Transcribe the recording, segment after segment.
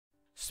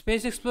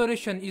Space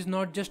exploration is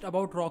not just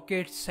about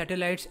rockets,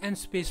 satellites and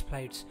space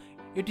flights.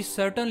 It is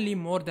certainly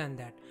more than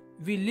that.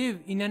 We live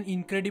in an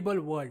incredible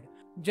world.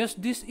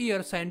 Just this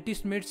year,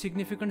 scientists made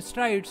significant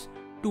strides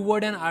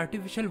toward an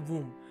artificial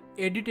womb,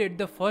 edited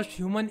the first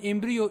human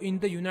embryo in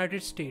the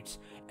United States,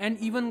 and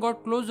even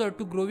got closer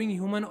to growing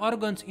human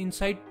organs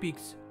inside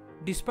pigs.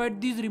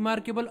 Despite these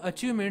remarkable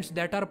achievements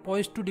that are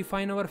poised to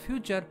define our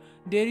future,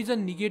 there is a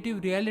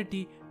negative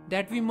reality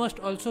that we must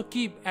also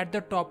keep at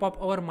the top of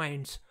our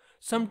minds.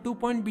 Some 2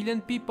 billion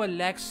people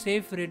lack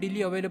safe,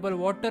 readily available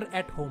water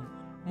at home.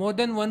 More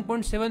than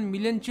 1.7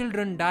 million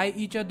children die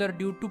each other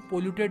due to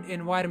polluted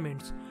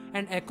environments.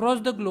 And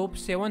across the globe,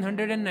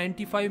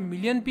 795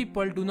 million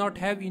people do not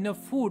have enough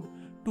food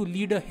to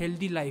lead a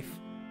healthy life.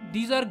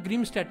 These are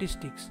grim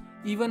statistics.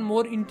 Even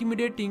more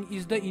intimidating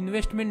is the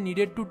investment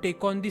needed to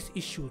take on these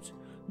issues.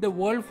 The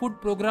World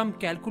Food Programme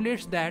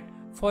calculates that,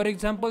 for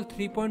example,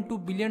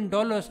 $3.2 billion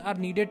are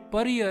needed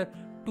per year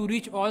to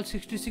reach all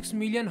 66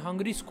 million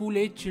hungry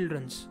school-age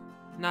children.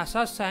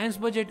 NASA's science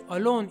budget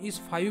alone is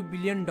 $5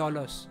 billion.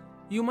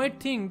 You might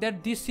think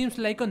that this seems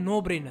like a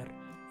no-brainer.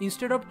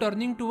 Instead of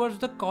turning towards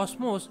the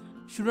cosmos,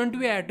 shouldn't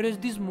we address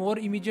these more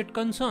immediate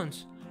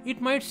concerns?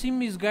 It might seem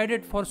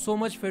misguided for so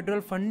much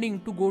federal funding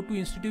to go to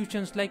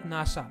institutions like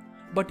NASA,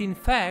 but in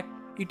fact,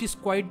 it is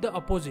quite the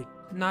opposite.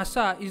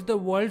 NASA is the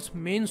world's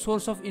main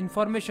source of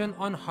information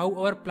on how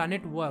our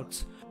planet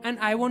works, and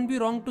I won't be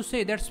wrong to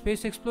say that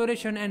space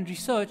exploration and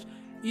research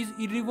is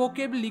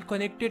irrevocably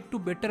connected to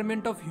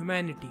betterment of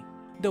humanity.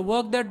 The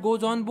work that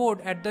goes on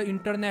board at the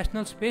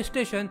International Space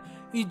Station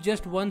is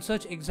just one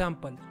such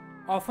example.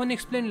 Often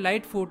explained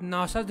Lightfoot,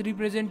 NASA's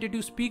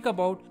representatives speak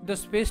about the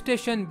space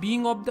station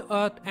being of the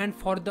Earth and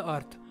for the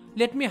Earth.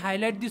 Let me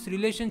highlight this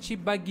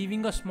relationship by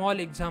giving a small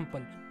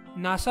example.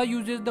 NASA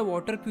uses the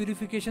water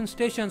purification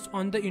stations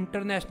on the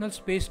International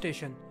Space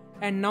Station,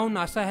 and now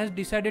NASA has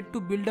decided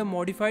to build a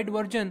modified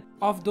version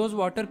of those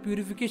water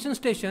purification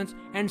stations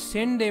and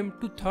send them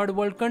to third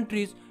world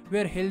countries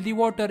where healthy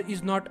water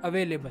is not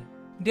available.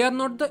 They are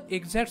not the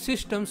exact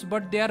systems,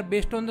 but they are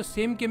based on the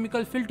same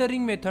chemical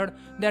filtering method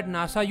that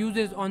NASA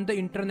uses on the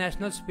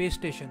International Space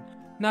Station.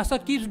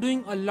 NASA keeps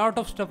doing a lot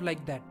of stuff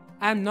like that.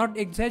 I am not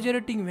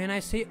exaggerating when I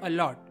say a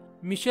lot.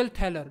 Michelle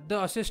Thaler,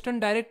 the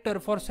Assistant Director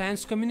for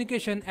Science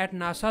Communication at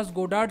NASA's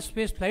Goddard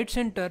Space Flight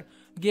Center,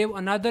 gave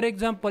another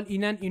example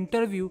in an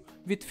interview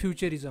with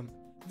Futurism.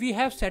 We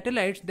have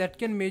satellites that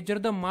can measure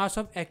the mass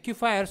of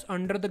aquifers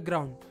under the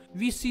ground.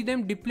 We see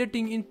them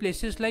depleting in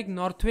places like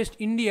northwest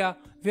India,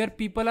 where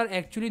people are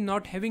actually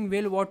not having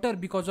well water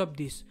because of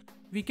this.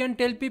 We can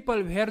tell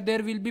people where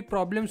there will be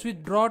problems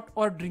with drought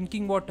or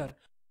drinking water.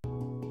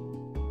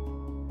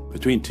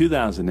 Between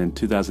 2000 and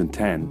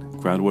 2010,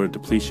 groundwater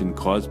depletion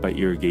caused by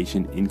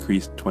irrigation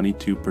increased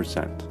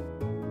 22%.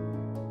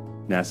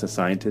 NASA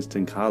scientists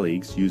and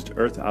colleagues used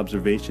Earth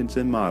observations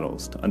and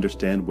models to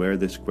understand where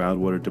this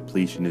groundwater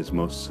depletion is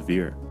most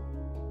severe.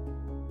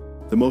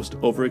 The most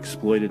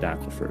overexploited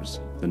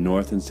aquifers, the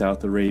North and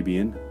South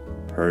Arabian,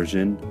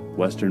 Persian,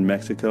 Western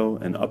Mexico,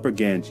 and Upper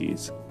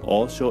Ganges,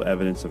 all show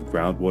evidence of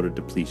groundwater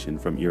depletion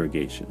from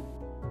irrigation.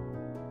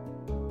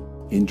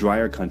 In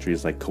drier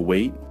countries like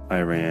Kuwait,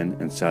 Iran,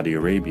 and Saudi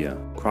Arabia,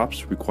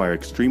 crops require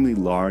extremely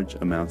large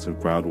amounts of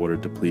groundwater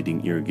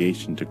depleting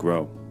irrigation to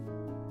grow.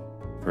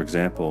 For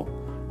example,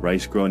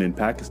 rice grown in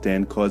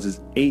Pakistan causes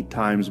 8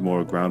 times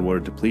more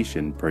groundwater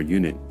depletion per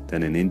unit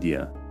than in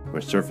India,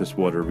 where surface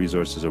water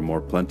resources are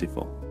more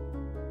plentiful.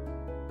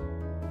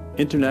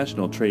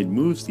 International trade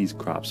moves these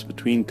crops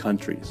between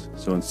countries,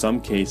 so in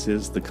some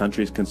cases, the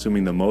countries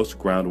consuming the most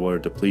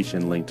groundwater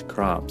depletion-linked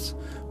crops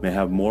may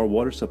have more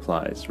water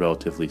supplies,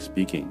 relatively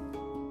speaking.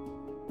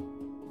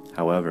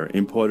 However,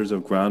 importers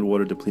of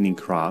groundwater depleting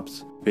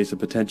crops face a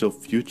potential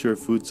future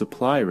food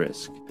supply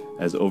risk,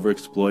 as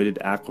overexploited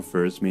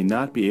aquifers may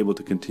not be able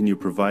to continue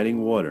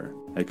providing water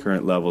at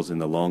current levels in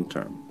the long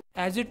term.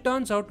 As it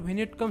turns out, when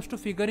it comes to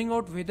figuring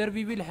out whether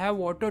we will have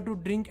water to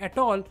drink at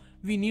all,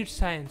 we need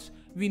science.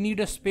 We need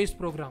a space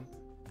program.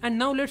 And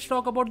now let's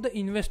talk about the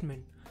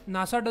investment.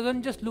 NASA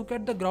doesn't just look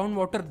at the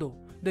groundwater though.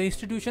 The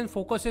institution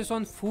focuses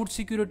on food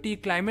security,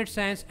 climate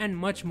science, and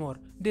much more.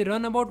 They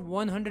run about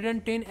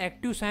 110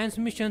 active science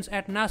missions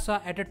at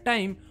NASA at a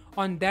time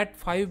on that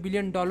 $5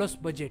 billion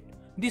budget.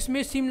 This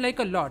may seem like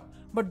a lot,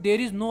 but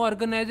there is no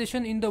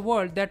organization in the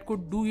world that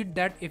could do it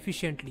that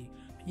efficiently.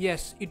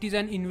 Yes, it is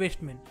an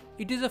investment.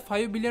 It is a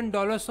 $5 billion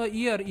a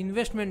year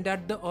investment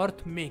that the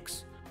Earth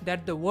makes,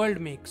 that the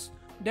world makes.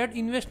 That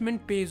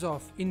investment pays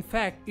off. In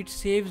fact, it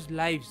saves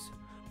lives.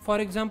 For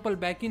example,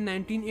 back in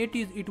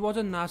 1980s, it was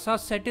a NASA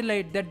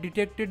satellite that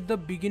detected the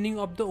beginning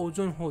of the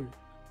ozone hole.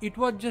 It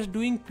was just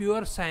doing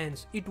pure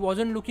science. It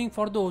wasn't looking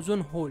for the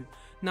ozone hole.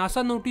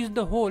 NASA noticed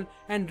the hole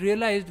and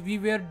realized we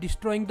were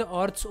destroying the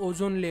Earth's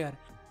ozone layer.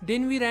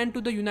 Then we ran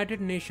to the United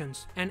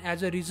Nations, and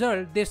as a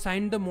result, they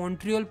signed the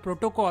Montreal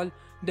Protocol,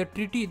 the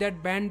treaty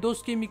that banned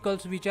those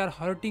chemicals which are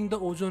hurting the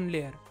ozone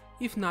layer.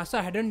 If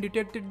NASA hadn't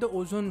detected the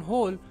ozone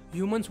hole,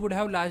 humans would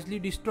have largely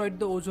destroyed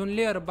the ozone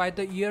layer by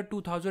the year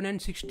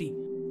 2060.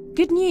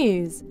 Good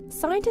news!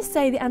 Scientists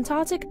say the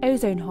Antarctic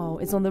ozone hole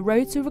is on the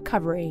road to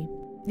recovery.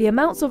 The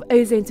amounts of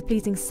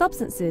ozone-depleting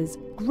substances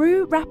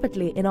grew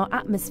rapidly in our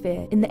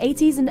atmosphere in the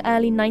 80s and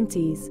early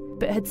 90s,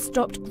 but had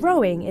stopped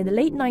growing in the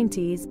late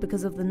 90s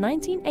because of the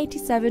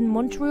 1987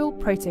 Montreal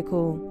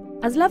Protocol.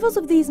 As levels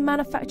of these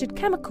manufactured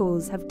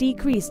chemicals have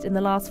decreased in the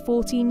last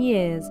 14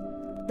 years,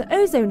 the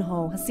ozone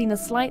hole has seen a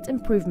slight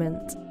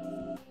improvement.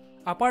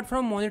 Apart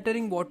from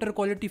monitoring water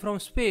quality from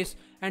space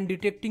and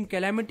detecting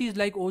calamities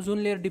like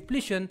ozone layer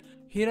depletion,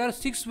 here are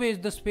 6 ways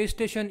the space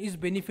station is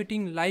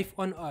benefiting life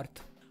on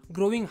Earth.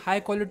 Growing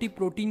high-quality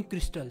protein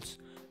crystals.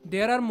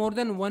 There are more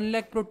than 1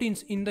 lakh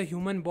proteins in the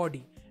human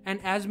body and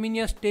as many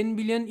as 10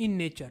 billion in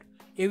nature.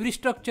 Every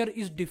structure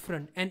is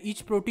different and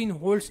each protein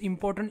holds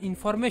important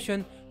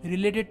information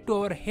related to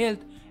our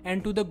health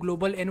and to the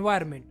global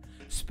environment.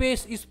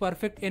 Space is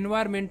perfect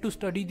environment to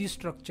study these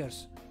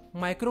structures.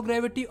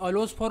 Microgravity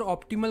allows for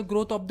optimal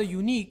growth of the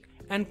unique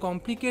and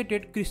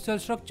complicated crystal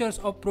structures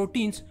of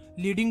proteins,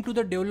 leading to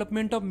the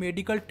development of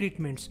medical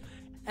treatments.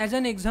 As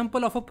an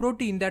example of a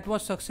protein that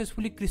was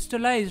successfully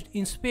crystallized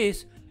in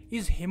space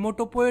is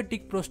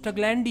hematopoietic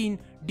prostaglandin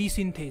D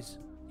synthase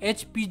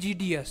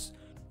 (HPGDS),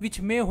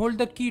 which may hold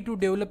the key to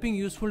developing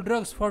useful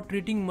drugs for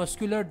treating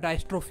muscular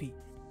dystrophy.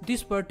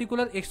 This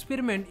particular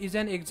experiment is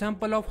an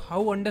example of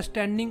how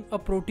understanding a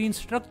protein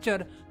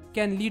structure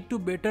can lead to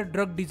better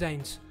drug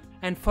designs,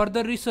 and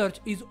further research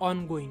is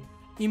ongoing.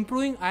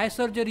 Improving eye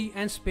surgery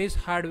and space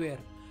hardware.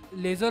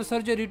 Laser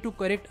surgery to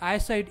correct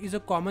eyesight is a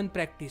common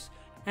practice,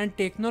 and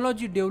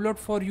technology developed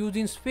for use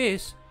in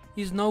space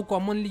is now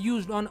commonly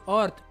used on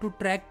Earth to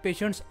track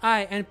patients'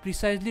 eye and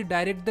precisely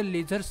direct the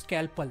laser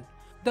scalpel.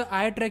 The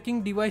eye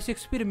tracking device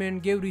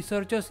experiment gave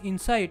researchers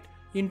insight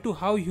into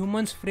how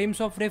humans' frames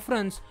of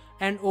reference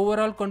and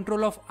overall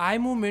control of eye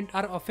movement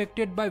are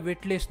affected by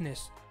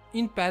weightlessness.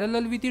 In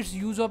parallel with its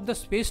use of the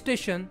space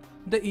station,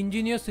 the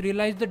engineers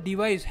realized the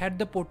device had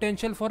the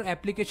potential for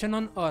application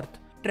on Earth.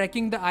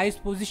 Tracking the eye's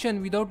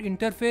position without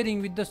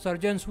interfering with the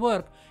surgeon's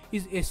work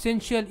is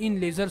essential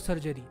in laser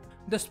surgery.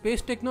 The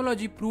space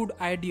technology proved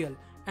ideal,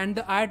 and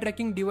the eye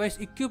tracking device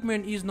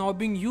equipment is now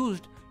being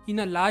used in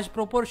a large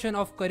proportion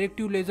of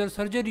corrective laser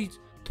surgeries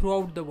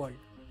throughout the world,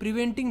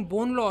 preventing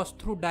bone loss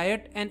through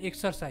diet and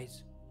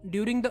exercise.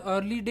 During the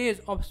early days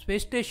of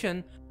space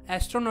station,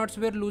 astronauts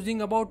were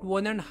losing about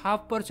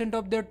 1.5%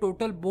 of their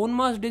total bone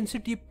mass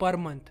density per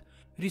month.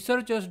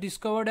 Researchers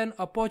discovered an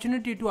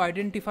opportunity to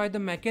identify the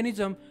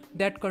mechanism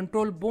that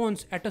control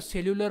bones at a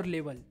cellular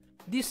level.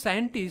 These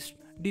scientists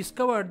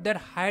discovered that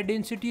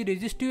high-density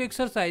resistive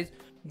exercise,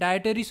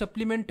 dietary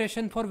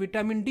supplementation for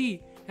vitamin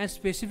D, and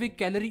specific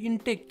calorie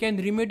intake can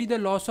remedy the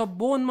loss of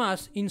bone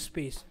mass in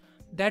space.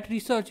 That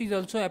research is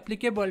also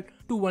applicable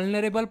to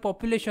vulnerable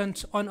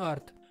populations on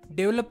Earth.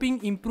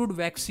 Developing improved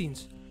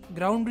vaccines.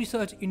 Ground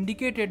research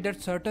indicated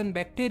that certain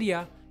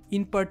bacteria,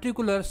 in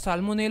particular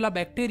Salmonella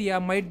bacteria,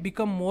 might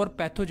become more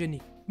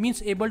pathogenic,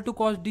 means able to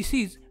cause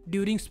disease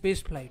during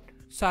spaceflight.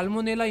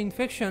 Salmonella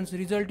infections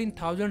result in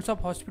thousands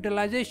of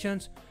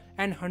hospitalizations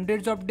and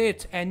hundreds of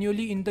deaths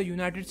annually in the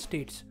United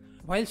States.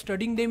 While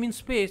studying them in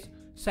space,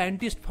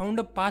 scientists found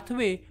a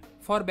pathway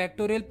for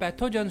bacterial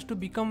pathogens to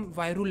become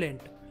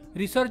virulent.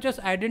 Researchers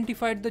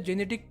identified the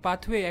genetic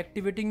pathway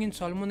activating in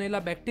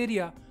Salmonella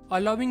bacteria,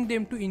 allowing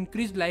them to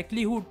increase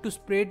likelihood to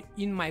spread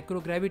in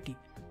microgravity.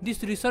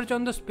 This research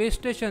on the space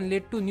station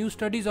led to new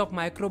studies of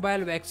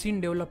microbial vaccine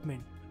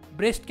development.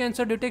 Breast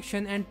cancer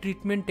detection and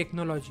treatment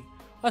technology.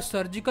 A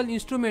surgical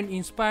instrument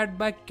inspired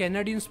by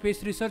Canadian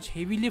space research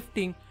heavy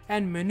lifting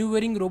and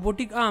maneuvering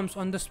robotic arms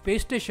on the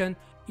space station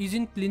is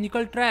in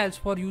clinical trials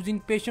for using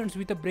patients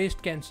with a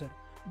breast cancer.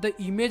 The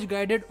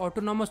image-guided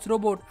autonomous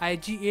robot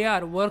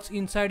IGAR works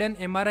inside an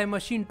MRI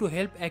machine to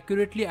help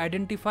accurately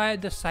identify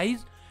the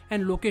size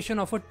and location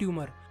of a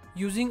tumor.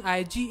 Using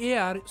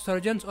IGAR,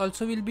 surgeons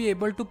also will be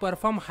able to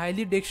perform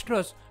highly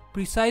dexterous,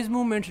 precise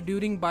movements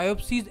during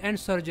biopsies and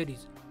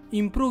surgeries,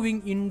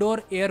 improving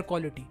indoor air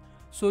quality.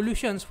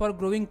 Solutions for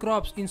growing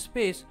crops in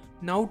space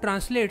now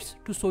translates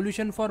to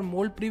solution for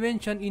mold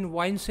prevention in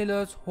wine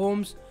cellars,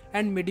 homes,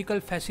 and medical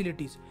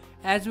facilities,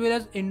 as well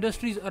as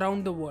industries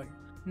around the world.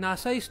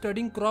 NASA is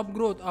studying crop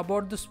growth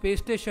aboard the space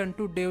station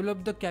to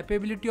develop the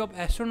capability of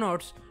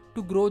astronauts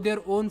to grow their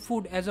own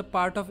food as a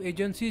part of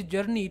agency's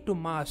journey to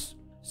Mars.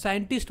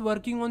 Scientists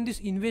working on this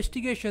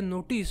investigation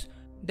noticed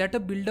that a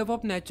buildup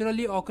of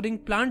naturally occurring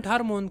plant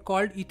hormone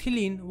called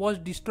ethylene was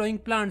destroying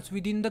plants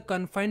within the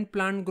confined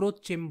plant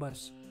growth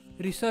chambers.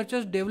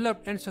 Researchers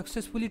developed and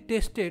successfully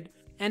tested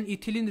an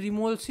ethylene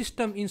removal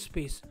system in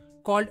space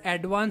called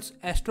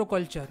Advanced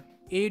Astroculture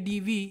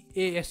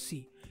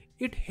 (ADVASC).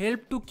 It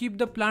helped to keep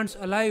the plants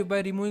alive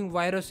by removing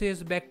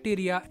viruses,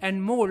 bacteria,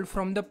 and mold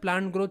from the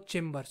plant growth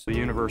chambers. The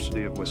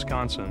University of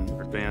Wisconsin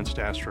Advanced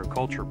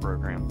Astroculture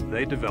program,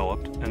 they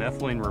developed an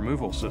ethylene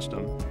removal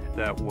system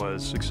that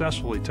was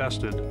successfully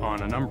tested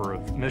on a number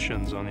of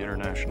missions on the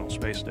International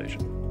Space Station.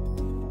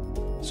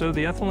 So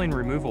the ethylene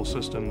removal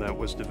system that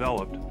was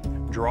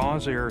developed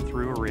draws air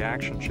through a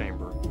reaction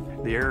chamber.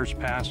 The air is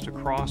passed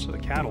across a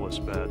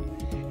catalyst bed,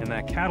 and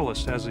that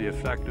catalyst has the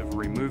effect of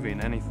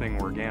removing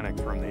anything organic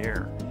from the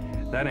air.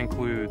 That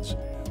includes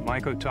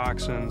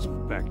mycotoxins,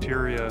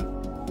 bacteria,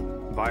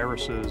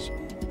 viruses,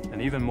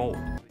 and even mold.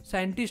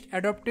 Scientists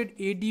adopted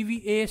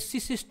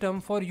ADV-ASC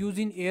system for use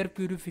in air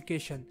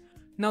purification.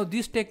 Now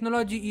this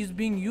technology is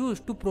being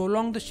used to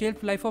prolong the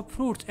shelf life of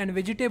fruits and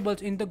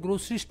vegetables in the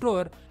grocery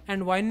store,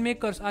 and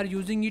winemakers are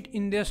using it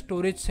in their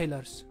storage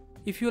cellars.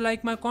 If you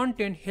like my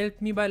content,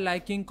 help me by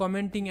liking,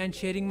 commenting and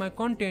sharing my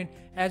content,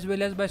 as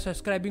well as by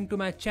subscribing to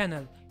my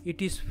channel.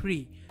 It is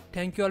free.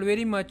 Thank you all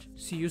very much.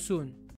 See you soon.